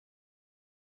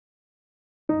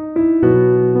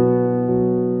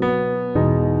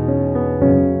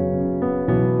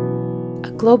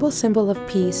global symbol of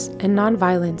peace and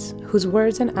nonviolence whose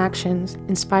words and actions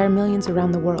inspire millions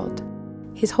around the world.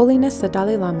 His Holiness the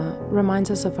Dalai Lama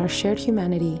reminds us of our shared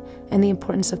humanity and the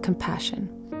importance of compassion.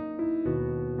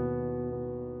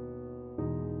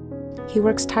 He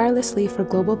works tirelessly for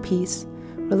global peace,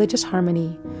 religious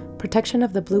harmony, protection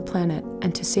of the Blue Planet,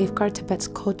 and to safeguard Tibet's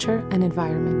culture and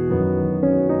environment.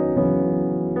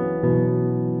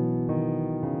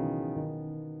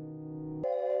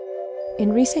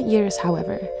 In recent years,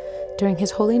 however, during His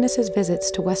Holiness's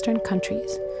visits to Western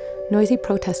countries, noisy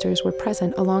protesters were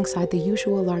present alongside the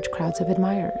usual large crowds of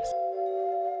admirers.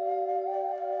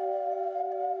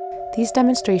 These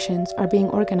demonstrations are being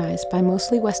organized by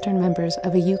mostly Western members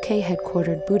of a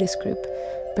UK-headquartered Buddhist group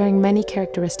bearing many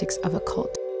characteristics of a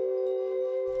cult.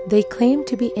 They claim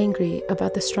to be angry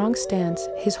about the strong stance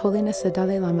His Holiness the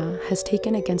Dalai Lama has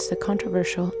taken against the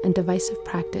controversial and divisive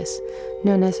practice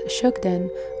known as shugden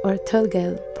or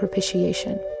tölgel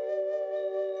propitiation.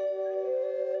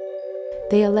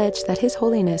 They allege that His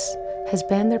Holiness has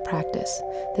banned their practice,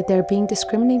 that they are being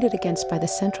discriminated against by the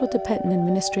central Tibetan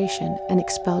administration and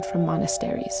expelled from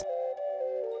monasteries.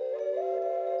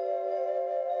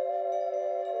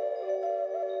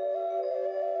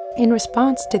 In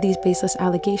response to these baseless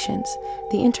allegations,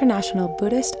 the international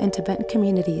Buddhist and Tibetan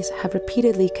communities have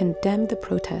repeatedly condemned the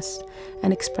protests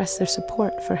and expressed their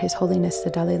support for His Holiness the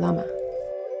Dalai Lama.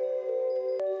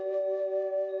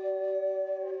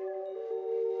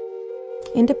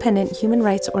 Independent human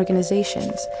rights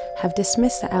organizations have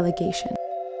dismissed the allegation.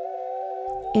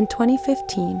 In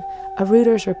 2015, a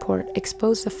Reuters report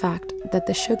exposed the fact that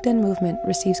the shugden movement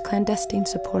receives clandestine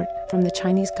support from the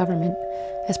Chinese government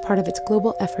as part of its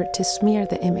global effort to smear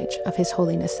the image of His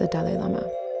Holiness the Dalai Lama.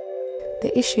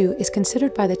 The issue is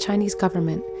considered by the Chinese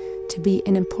government to be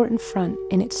an important front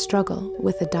in its struggle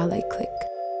with the Dalai clique.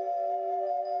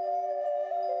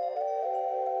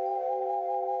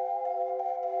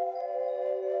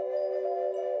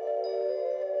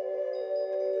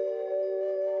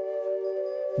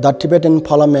 The Tibetan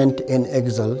Parliament in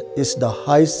Exile is the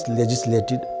highest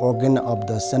legislative organ of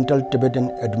the Central Tibetan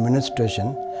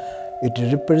Administration. It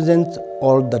represents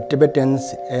all the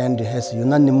Tibetans and has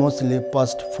unanimously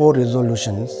passed 4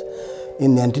 resolutions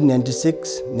in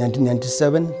 1996,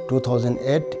 1997,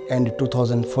 2008 and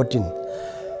 2014,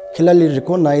 clearly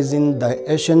recognizing the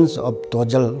essence of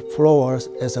Dojal flowers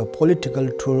as a political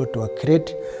tool to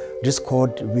create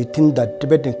discord within the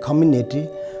Tibetan community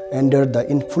under the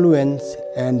influence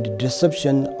and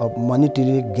deception of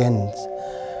monetary gains,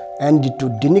 and to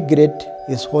denigrate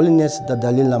His Holiness the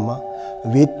Dalai Lama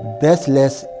with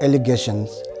baseless allegations.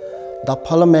 The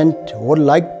Parliament would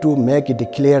like to make it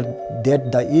clear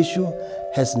that the issue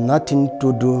has nothing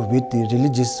to do with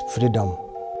religious freedom.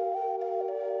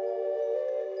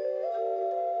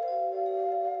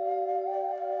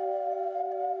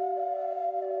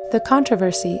 The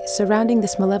controversy surrounding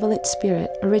this malevolent spirit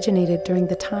originated during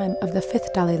the time of the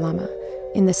 5th Dalai Lama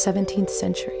in the 17th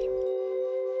century.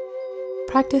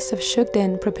 Practice of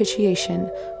shugden propitiation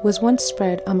was once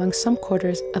spread among some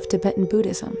quarters of Tibetan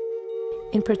Buddhism,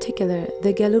 in particular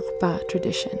the Gelugpa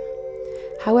tradition.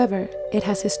 However, it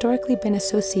has historically been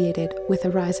associated with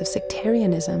a rise of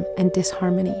sectarianism and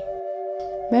disharmony.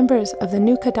 Members of the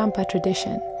New Kadampa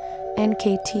tradition,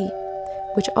 NKT,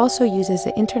 which also uses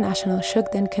the international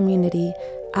shugden community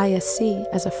ISC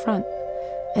as a front,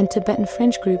 and Tibetan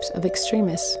fringe groups of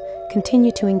extremists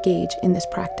continue to engage in this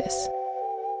practice.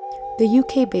 The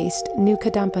UK-based New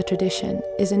Kadampa tradition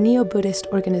is a neo-Buddhist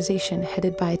organization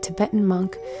headed by a Tibetan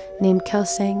monk named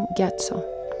Kelsang Gyatso.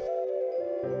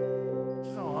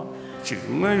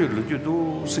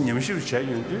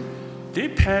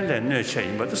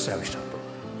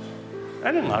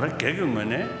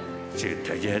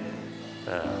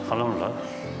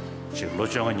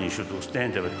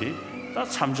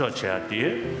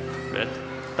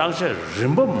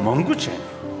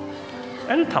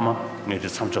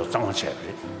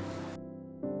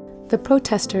 The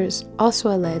protesters also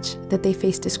allege that they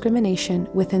face discrimination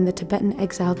within the Tibetan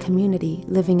exile community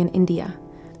living in India.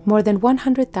 More than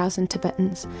 100,000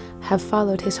 Tibetans have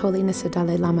followed His Holiness the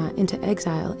Dalai Lama into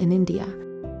exile in India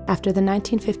after the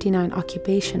 1959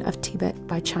 occupation of Tibet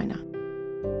by China.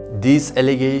 These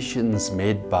allegations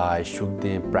made by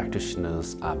shugden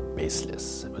practitioners are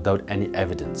baseless, without any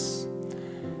evidence.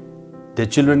 Their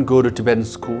children go to Tibetan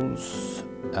schools.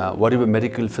 Whatever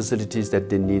medical facilities that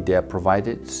they need, they are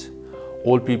provided.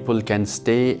 Old people can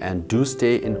stay and do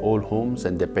stay in old homes,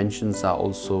 and their pensions are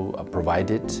also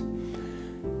provided.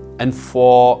 And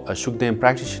for shugden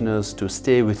practitioners to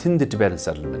stay within the Tibetan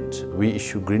settlement, we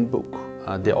issue green book.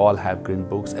 They all have green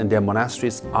books, and their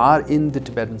monasteries are in the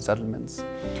Tibetan settlements.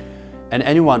 And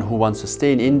anyone who wants to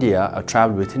stay in India or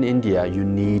travel within India, you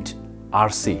need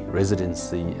RC,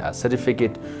 residency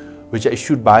certificate, which are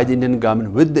issued by the Indian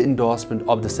government with the endorsement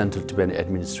of the Central Tibetan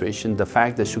Administration. The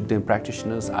fact that shugden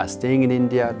practitioners are staying in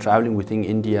India, traveling within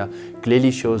India,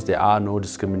 clearly shows there are no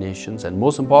discriminations. And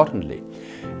most importantly,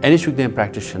 any shugden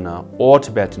practitioner or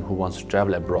Tibetan who wants to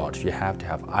travel abroad, you have to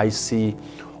have IC,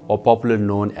 or popularly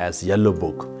known as Yellow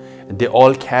Book. And they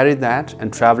all carry that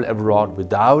and travel abroad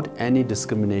without any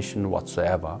discrimination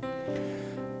whatsoever.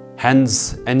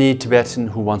 Hence, any Tibetan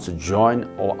who wants to join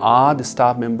or are the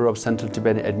staff member of Central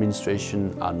Tibetan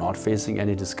Administration are not facing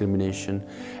any discrimination.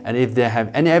 And if they have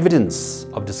any evidence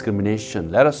of discrimination,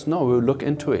 let us know, we'll look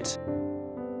into it.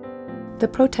 The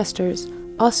protesters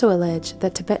also allege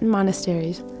that Tibetan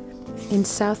monasteries in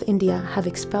South India have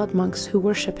expelled monks who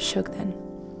worship shugden.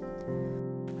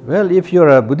 Well, if you're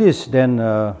a Buddhist, then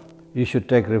you should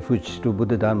take refuge to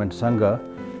Buddha, Dharma and Sangha.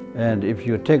 And if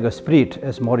you take a spirit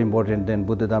as more important than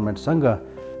Buddha, Dharma and Sangha,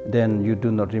 then you do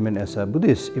not remain as a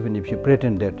Buddhist, even if you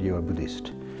pretend that you are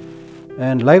Buddhist.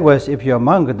 And likewise, if you are a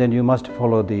monk, then you must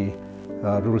follow the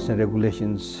rules and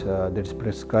regulations that is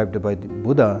prescribed by the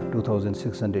Buddha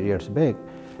 2600 years back.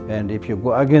 And if you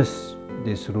go against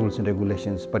these rules and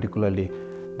regulations, particularly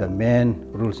the main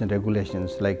rules and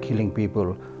regulations like killing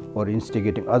people or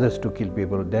instigating others to kill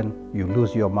people, then you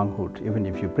lose your monkhood, even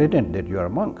if you pretend that you are a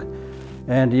monk.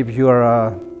 And if you are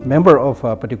a member of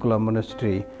a particular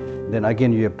monastery, then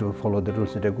again you have to follow the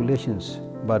rules and regulations.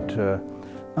 But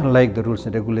unlike the rules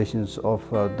and regulations of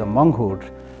the monkhood,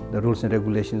 the rules and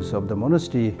regulations of the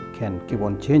monastery can keep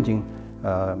on changing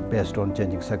based on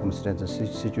changing circumstances and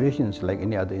situations like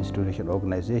any other institution or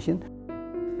organization.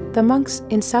 The monks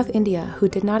in South India who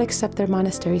did not accept their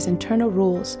monastery's internal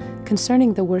rules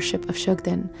concerning the worship of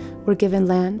shugden were given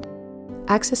land,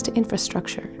 access to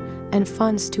infrastructure, and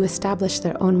funds to establish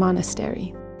their own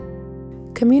monastery.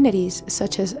 Communities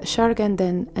such as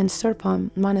Sharganden and Serpam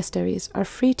monasteries are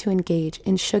free to engage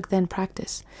in shugden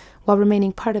practice while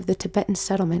remaining part of the Tibetan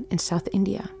settlement in South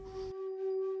India.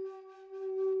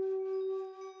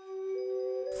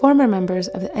 Former members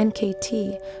of the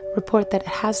NKT report that it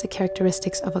has the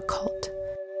characteristics of a cult.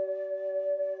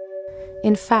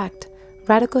 In fact,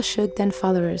 radical shugden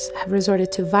followers have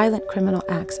resorted to violent criminal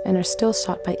acts and are still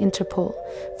sought by Interpol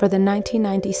for the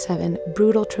 1997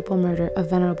 brutal triple murder of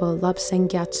Venerable Lobsang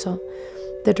Gyatso,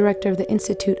 the director of the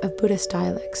Institute of Buddhist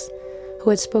Dialects,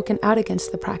 who had spoken out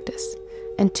against the practice,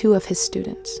 and 2 of his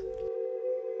students.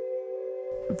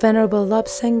 Venerable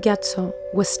Lobsang Gyatso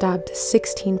was stabbed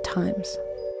 16 times.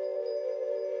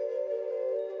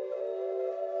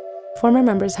 Former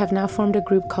members have now formed a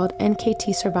group called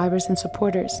NKT Survivors and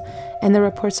Supporters, and the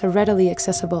reports are readily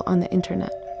accessible on the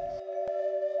internet.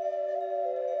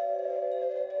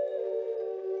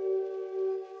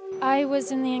 I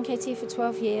was in the NKT for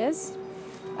 12 years.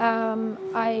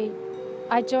 I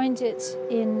joined it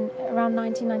in around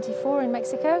 1994 in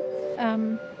Mexico.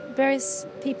 Various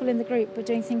people in the group were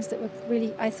doing things that were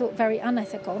really, I thought, very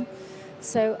unethical.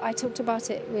 So I talked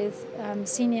about it with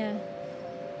senior,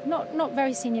 not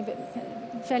very senior,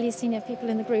 but fairly senior people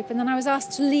in the group. And then I was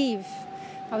asked to leave.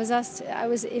 I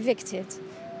was evicted.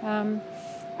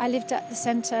 I lived at the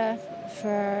centre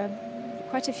for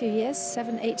quite a few years,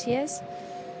 7, 8 years.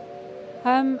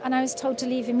 And I was told to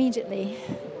leave immediately.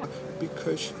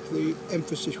 Because the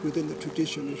emphasis within the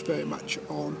tradition is very much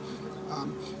on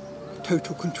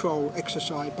total control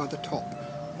exercised by the top,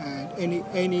 and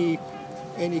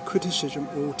any criticism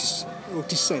or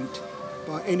dissent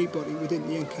by anybody within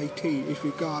the NKT is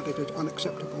regarded as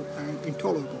unacceptable and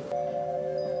intolerable.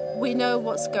 We know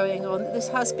what's going on. This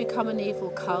has become an evil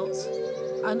cult,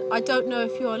 and I don't know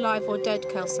if you're alive or dead,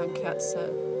 Kelsang Kyatso.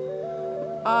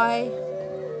 I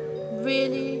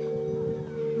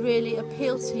really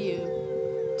appeal to you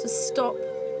to stop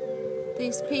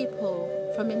these people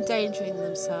from endangering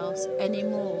themselves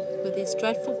anymore with these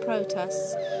dreadful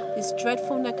protests, these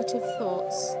dreadful negative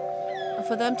thoughts, and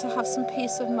for them to have some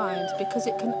peace of mind, because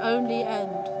it can only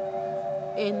end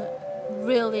in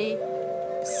really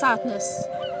sadness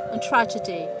and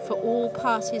tragedy for all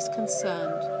parties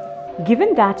concerned.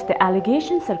 Given that the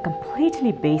allegations are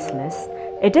completely baseless,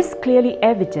 it is clearly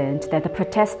evident that the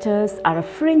protesters are a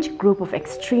fringe group of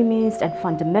extremists and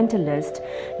fundamentalists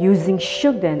using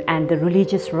shugden and the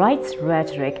religious rights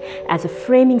rhetoric as a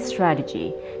framing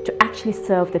strategy to actually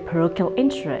serve their parochial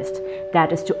interest,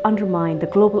 that is to undermine the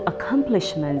global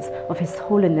accomplishments of His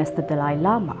Holiness the Dalai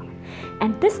Lama.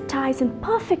 And this ties in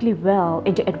perfectly well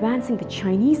into advancing the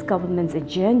Chinese government's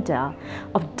agenda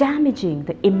of damaging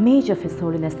the image of His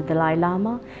Holiness the Dalai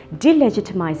Lama,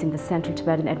 delegitimizing the Central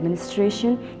Tibetan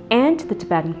Administration and the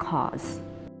Tibetan cause.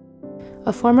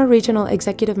 a former regional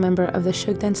executive member of the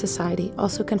Shugden Society,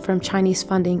 also confirmed Chinese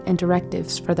funding and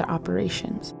directives for their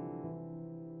operations.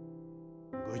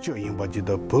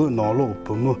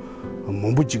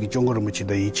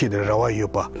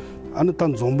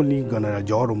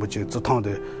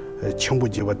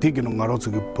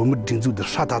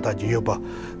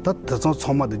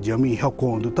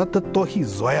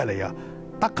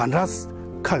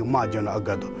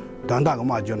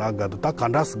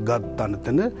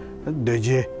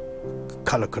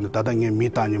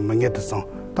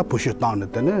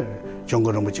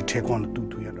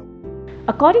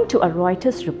 According to a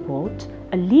Reuters report,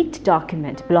 a leaked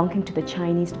document belonging to the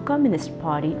Chinese Communist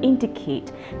Party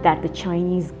indicate that the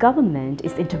Chinese government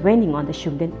is intervening on the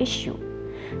Shugden issue.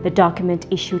 The document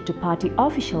issued to party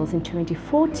officials in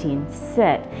 2014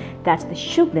 said that the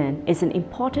Shugden is an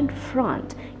important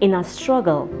front in our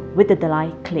struggle with the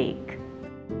Dalai clique.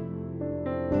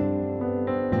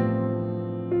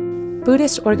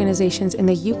 Buddhist organizations in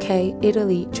the UK,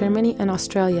 Italy, Germany, and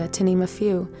Australia, to name a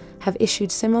few, have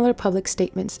issued similar public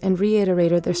statements and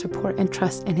reiterated their support and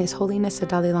trust in His Holiness the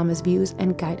Dalai Lama's views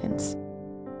and guidance.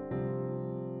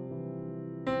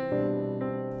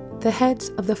 The heads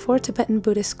of the 4 Tibetan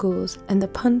Buddhist schools and the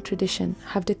Pun tradition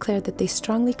have declared that they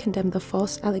strongly condemn the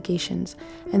false allegations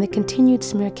and the continued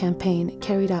smear campaign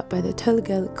carried out by the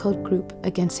Tulgel cult group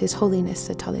against His Holiness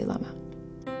the Dalai Lama.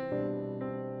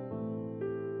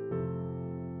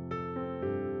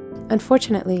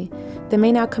 Unfortunately, the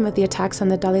main outcome of the attacks on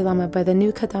the Dalai Lama by the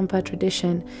New Kadampa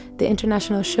tradition, the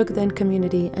international Shugden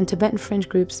community, and Tibetan fringe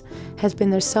groups has been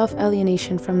their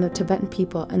self-alienation from the Tibetan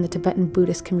people and the Tibetan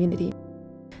Buddhist community.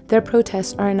 Their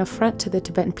protests are an affront to the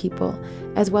Tibetan people,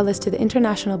 as well as to the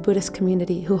international Buddhist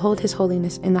community who hold His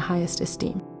Holiness in the highest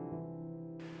esteem.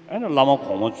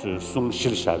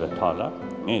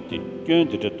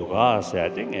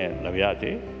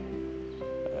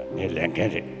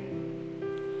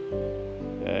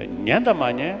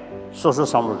 년다만에 소소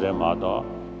사물들마다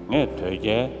네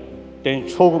되게 된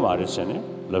초금 아래서네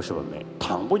러시아면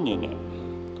당분이네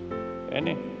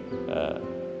아니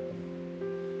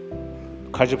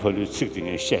가지벌류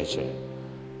측등의 시제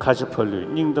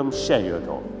가지벌류 닝덤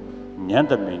시여도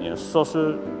년다면에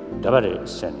소소 대발에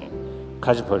세네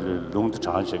가지벌류 롱드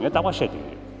장정에 다와셔야 돼요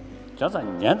자자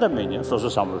년다면에 소소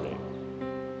사물들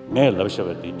네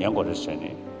러시아의 년고를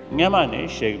세네 냐만에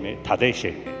시에 다대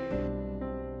시에